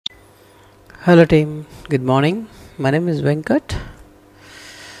Hello team, good morning. My name is Venkat.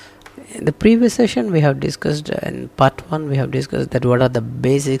 In the previous session we have discussed, in part 1 we have discussed that what are the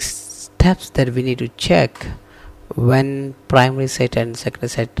basic steps that we need to check when primary site and secondary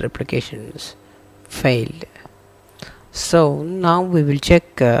site replications failed. So now we will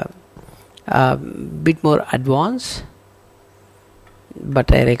check a bit more advanced,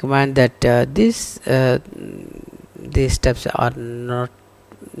 but I recommend that these steps are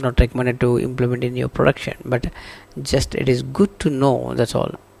not recommended to implement in your production, but just it is good to know, that's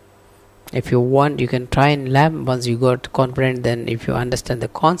all. If you want, you can try in lab. Once you got confident, then if you understand the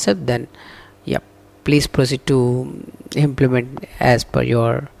concept, then please proceed to implement as per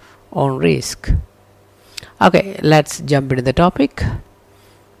your own risk. Okay, let's jump into the topic.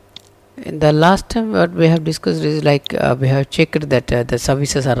 In the last time what we have discussed is we have checked that the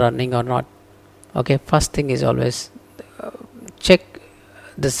services are running or not. Okay, first thing is always check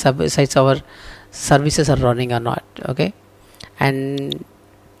the sites our services are running or not. Okay, and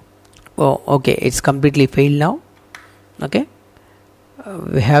okay, it's completely failed now. Okay,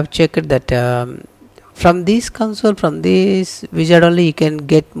 we have checked that from this console, from this wizard only you can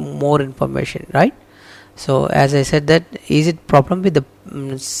get more information, right? So as I said, that is it problem with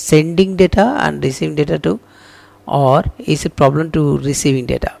the sending data and receiving data too, or is it problem to receiving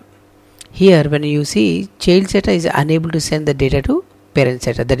data? Here when you see child data is unable to send the data to parent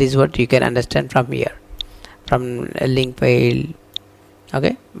data, that is what you can understand from here, from a link file.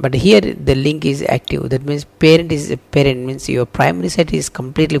 Okay, but here the link is active, that means parent means your primary site is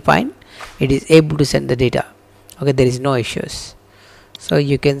completely fine, it is able to send the data. Okay, there is no issues. So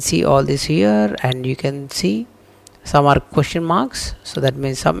you can see all this here, and you can see some are question marks, so that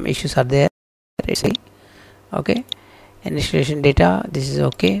means some issues are there. See, okay, initialization data, this is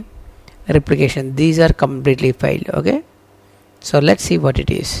okay. Replication, these are completely failed. Okay, so let's see what it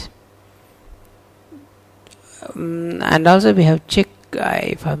is. And also we have checked,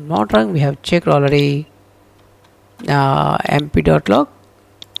 if I'm not wrong, we have checked already mp.log.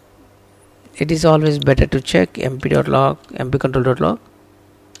 It is always better to check mp.log, mpcontrol.log.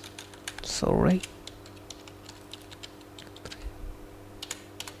 Sorry.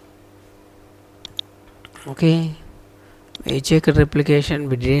 Okay, we checked replication,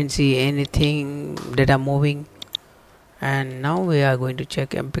 we didn't see anything data moving, and now we are going to check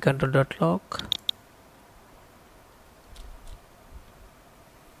mpcontrol.log.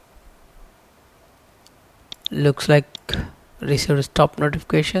 Looks like received stop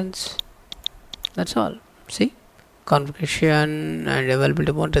notifications, that's all. See, configuration and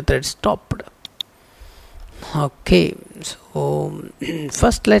availability monitor thread stopped. Okay, so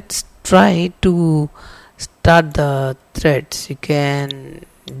first let's try to start the threads. You can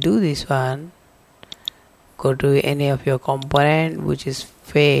do this one, go to any of your component which is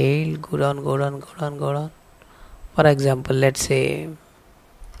failed, go down. For example, let's say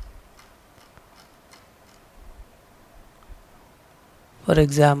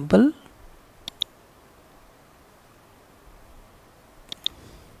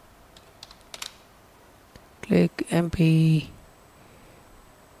click mp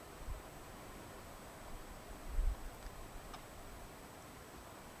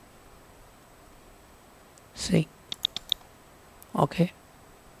see. Okay,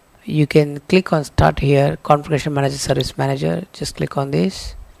 you can click on start here, configuration manager, service manager, just click on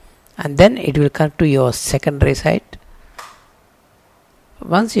this, and then it will connect to your secondary site.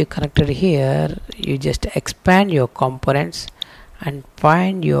 Once you connected here, you just expand your components and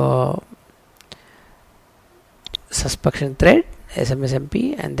find your suspension thread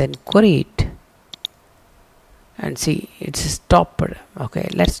SMSMP, and then query it and see it's stopped. Okay,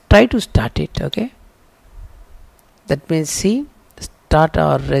 let's try to start it. Okay, that means see, start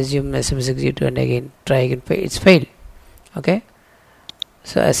or resume SMS execute, and again try again, it's failed. Okay,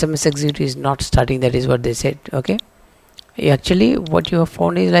 so SMS execute is not starting, that is what they said. Okay, actually what you have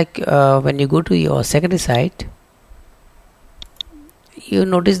found is when you go to your secondary site, you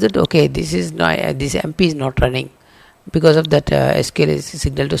notice that okay, this is not, this MP is not running, because of that SQL is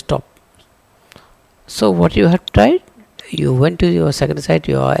signal to stop. So what you have tried, you went to your secondary site,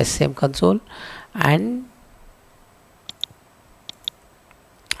 your SCCM console, and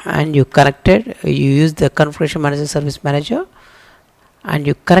you connected, you use the configuration manager, service manager, and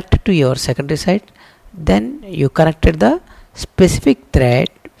you connected to your secondary site. Then you connected the specific thread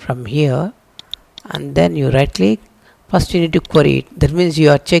from here, and then you right click. First you need to query it, that means you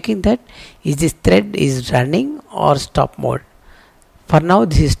are checking that is this thread is running or stop mode. For now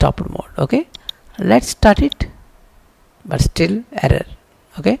this is stopped mode. Okay, let's start it, but still error.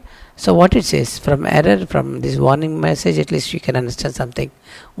 Okay, So what it says, from error, from this warning message, at least you can understand something.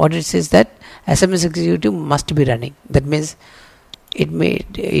 What it says that SMS executive must be running. That means it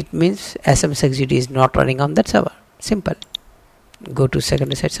means SMS executive is not running on that server. Simple. Go to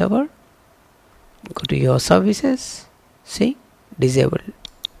secondary side server, go to your services, see, disable.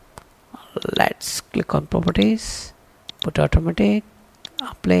 Let's click on properties, put automatic,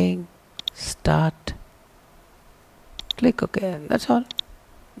 uplink, start, click OK, that's all.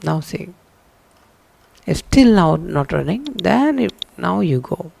 Now see, if still now not running, then now you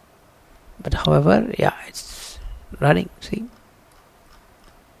go. But however, yeah, it's running. See,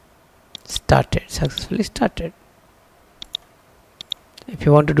 started, successfully started. If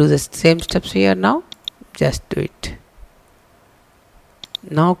you want to do the same steps here now, just do it.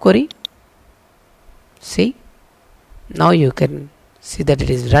 Now query, see, now you can see that it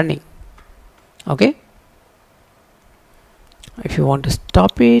is running. Okay. If you want to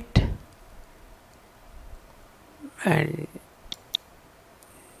stop it and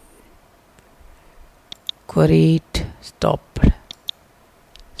query it, stop,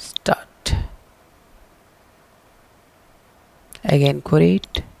 start, again query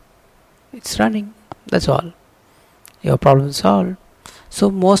it, it's running. That's all. Your problem solved. So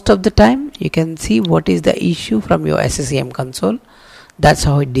most of the time you can see what is the issue from your SCCM console. That's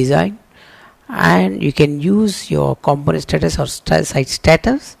how it designed. And you can use your component status or site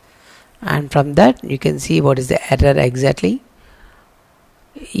status, and from that you can see what is the error exactly.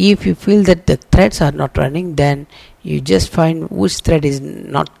 If you feel that the threads are not running, then you just find which thread is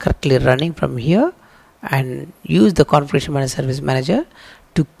not correctly running from here and use the configuration manager service manager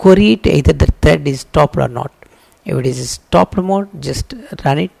to query it, either the thread is stopped or not. If it is stopped mode, just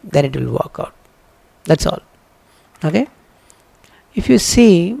run it, then it will work out. That's all. Okay. If you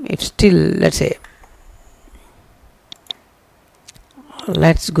see, if still, let's say,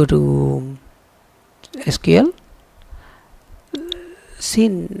 let's go to SQL. See,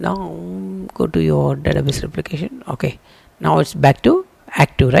 now go to your database replication. Okay, now it's back to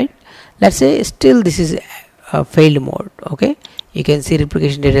active, right? Let's say still this is a failed mode. Okay, you can see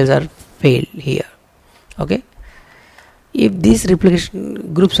replication details are failed here. Okay, if these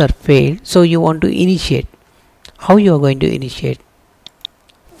replication groups are failed, so you want to initiate. How you are going to initiate?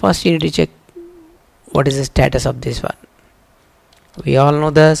 First you need to check what is the status of this one. We all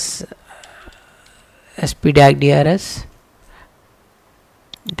know this SPDAG DRS,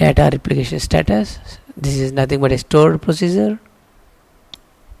 data replication status. This is nothing but a stored procedure,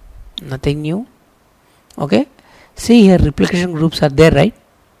 nothing new. Okay, see here replication groups are there, right?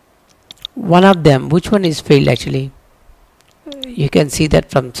 One of them, which one is failed actually? You can see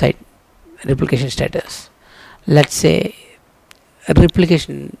that from site replication status. Let's say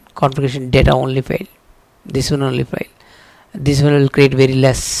replication configuration data only failed. This one only failed. This one will create very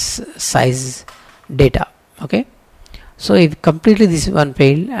less size data. Okay, so if completely this one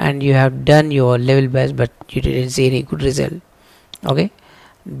failed and you have done your level best but you didn't see any good result, okay,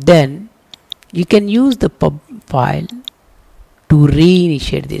 then you can use the pub file to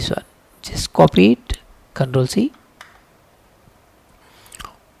reinitiate this one. Just copy it, Control C.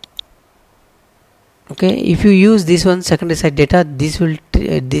 Okay, if you use this one secondary side data, this will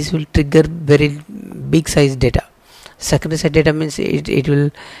trigger very big size data. Secondary side data means it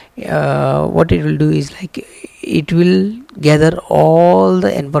will what it will do is like it will gather all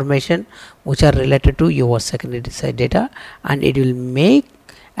the information which are related to your secondary side data, and it will make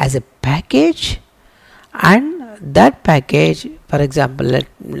as a package, and that package, for example,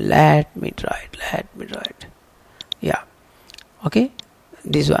 let me try it. Yeah, okay,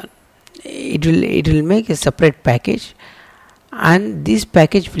 this one. It will make a separate package, and this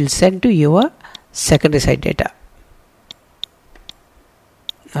package will send to your secondary side data.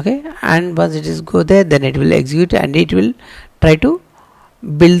 Okay, and once it is go there, then it will execute and it will try to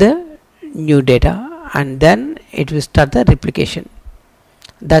build the new data, and then it will start the replication.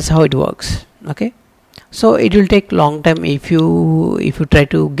 That's how it works. Okay, so it will take long time if you try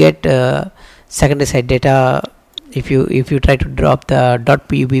to get secondary side data. If you try to drop the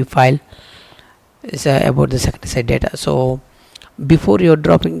 .pub file, is about the secondary side data. So before you're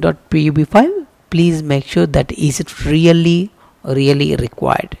dropping .pub file, please make sure that is it really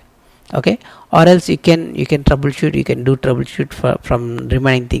required. Okay, or else you can troubleshoot. You can do troubleshoot from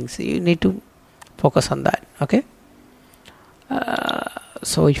remaining things. You need to focus on that. Okay,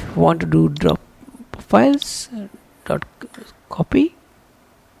 so if you want to do drop files, copy,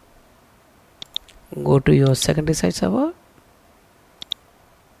 go to your secondary side server,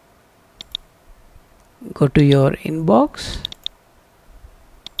 go to your inbox,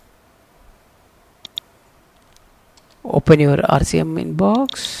 open your RCM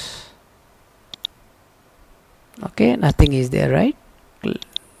inbox, Okay, nothing is there, right?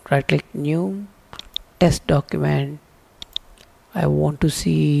 Right click, new test document. I want to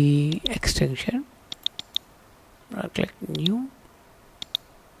see extension. Right click, new,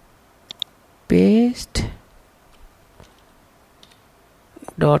 paste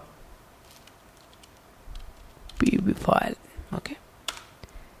dot pb file. Okay,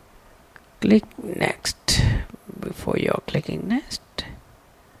 click next. Before you're clicking next,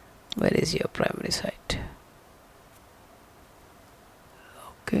 where is your primary site?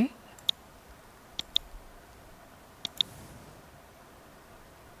 Okay,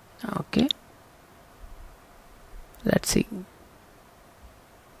 okay, let's see.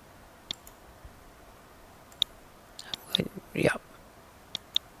 Yeah,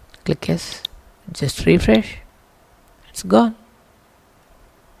 click yes, just refresh, it's gone.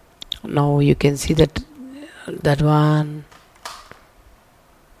 Now you can see that one,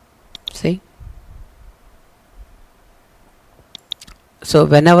 see. So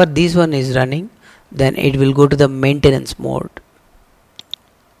whenever this one is running, then it will go to the maintenance mode.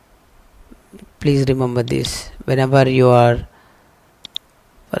 Please remember this. Whenever you are,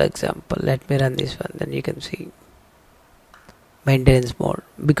 for example, let me run this one, then you can see maintenance mode,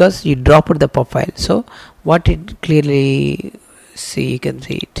 because you dropped the profile. So what it clearly see, you can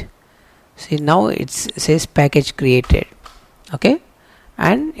see it. See, now it says package created. Okay,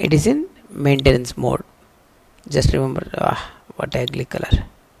 and it is in maintenance mode. Just remember, what ugly color.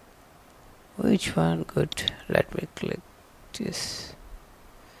 Which one? Good. Let me click this.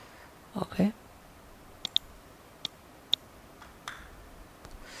 Okay.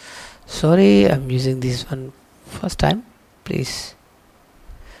 Sorry, I'm using this one first time. Please.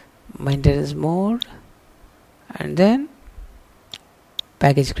 Maintenance mode, and then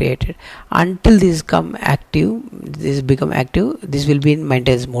package created. Until this become active, this will be in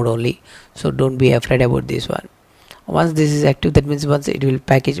maintenance mode only. So don't be afraid about this one. Once this is active, that means once it will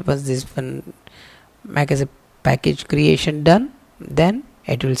package, once this one make as a package creation done, then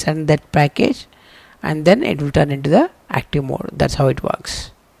it will send that package, and then it will turn into the active mode. That's how it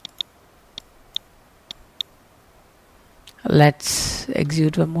works. Let's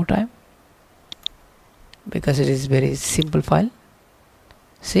execute one more time, because it is very simple file.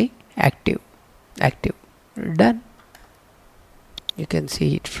 See, active, done. You can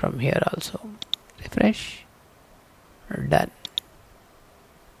see it from here also. Refresh, done.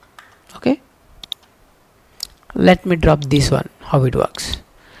 Okay, let me drop this one, how it works.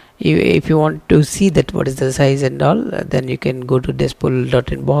 If you want to see that what is the size and all, then you can go to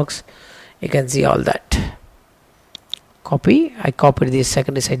deskpool.inbox. You can see all that. Copy. I copied this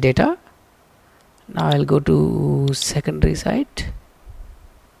secondary site data. Now I'll go to secondary site.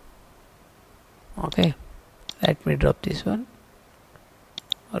 Okay, let me drop this one.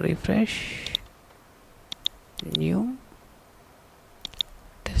 Refresh, new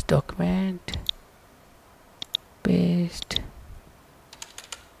test document, paste,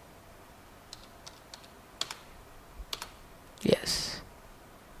 yes.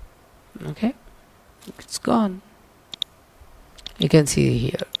 Okay, it's gone. You can see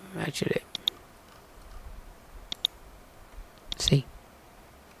here actually. See,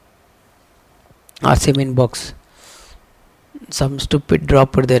 RCM.inbox. Some stupid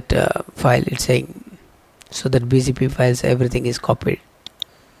dropped that file, it's saying, so that BCP files, everything is copied.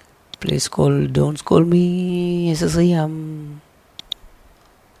 Please don't scold me, SCCM.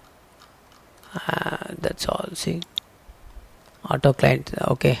 That's all. See, auto client.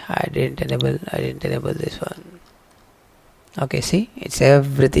 Okay, I didn't enable this one. Okay, see, it's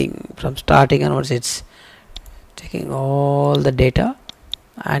everything from starting onwards. It's taking all the data,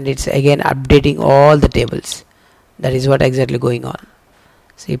 and it's again updating all the tables. That is what exactly going on.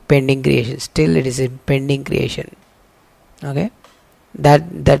 See, pending creation. Still, it is in pending creation. Okay, that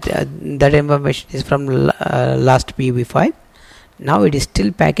information is from last PUB file. Now it is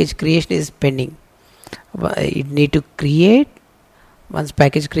still package creation is pending. It need to create. Once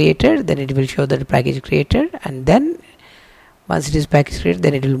package created, then it will show that package created, and then once it is package created,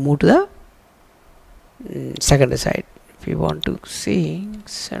 then it will move to the secondary side. If you want to see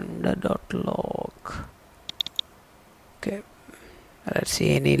sender.log. Okay, let's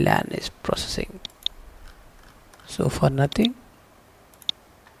see, any LAN is processing. So far nothing.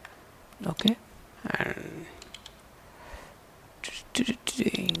 Okay, and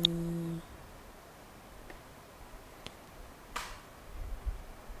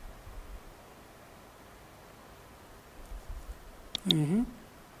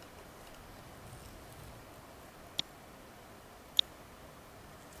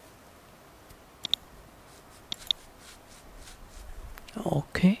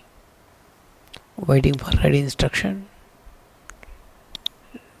okay, waiting for ready instruction.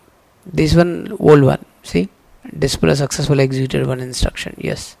 This one, old one, see, display successfully executed one instruction.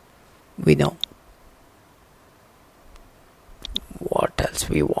 Yes, we know. What else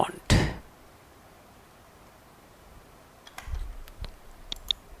we want?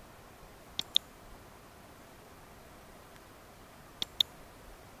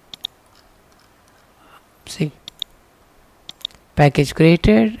 See, package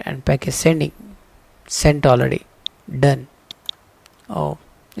created and package sent already, done. Oh,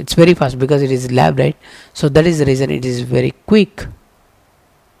 it's very fast because it is lab, right? So that is the reason it is very quick,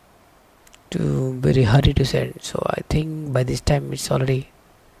 to very hurry to send. So I think by this time it's already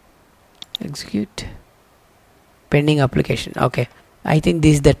execute. Pending application. Okay, I think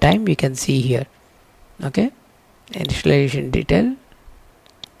this is the time you can see here. Okay, initialization detail,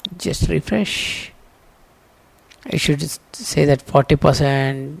 just refresh. I should say that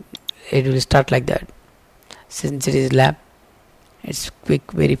 40%, it will start like that. Since it is lab, it's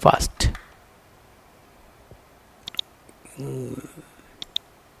quick, very fast.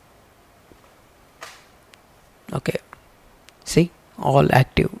 Okay, see, all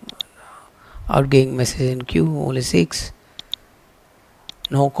active. Outgoing message in queue, only 6.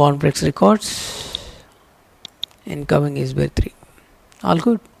 No complex records. Incoming is by 3. All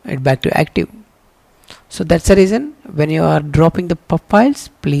good. It back to active. So that's the reason when you are dropping the pub files,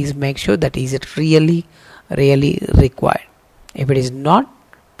 please make sure that is it really required. If it is not,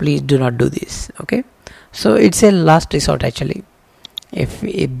 please do not do this. Okay, so it's a last resort actually. If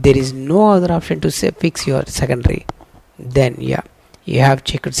there is no other option to say fix your secondary, then yeah, you have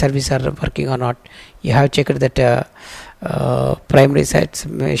checked service are working or not. You have checked that primary site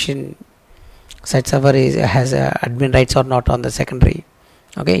machine site server has admin rights or not on the secondary.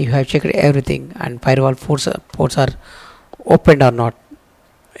 Okay, you have checked everything, and firewall ports are opened or not.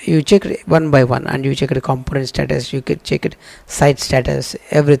 You check it one by one, and you check the component status, you can check it site status,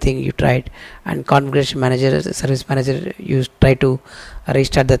 everything you tried. And configuration manager, service manager, you try to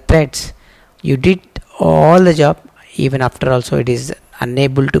restart the threads. You did all the job, even after also it is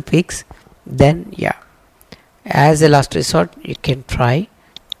unable to fix. Then yeah, as a last resort you can try,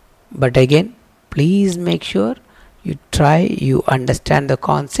 but again please make sure you try, you understand the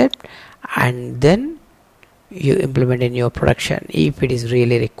concept, and then you implement in your production if it is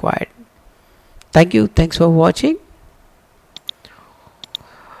really required. Thank you. Thanks for watching.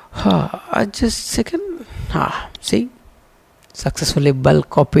 Just second. See, successfully bulk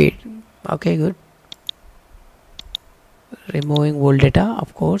copied. Okay, good. Removing old data,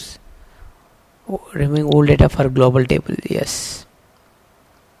 of course. Removing old data for global table. Yes,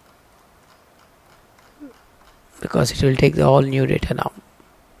 because it will take the all new data now.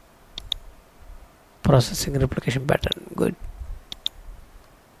 Processing replication pattern, good.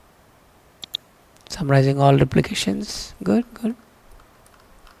 Summarizing all replications, good.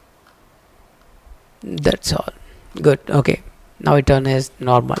 That's all, good. Okay, now it turns as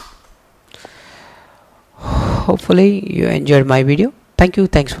normal. Hopefully you enjoyed my video. Thank you.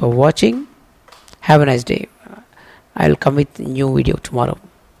 Thanks for watching. Have a nice day. I'll come with new video tomorrow.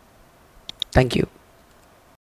 Thank you.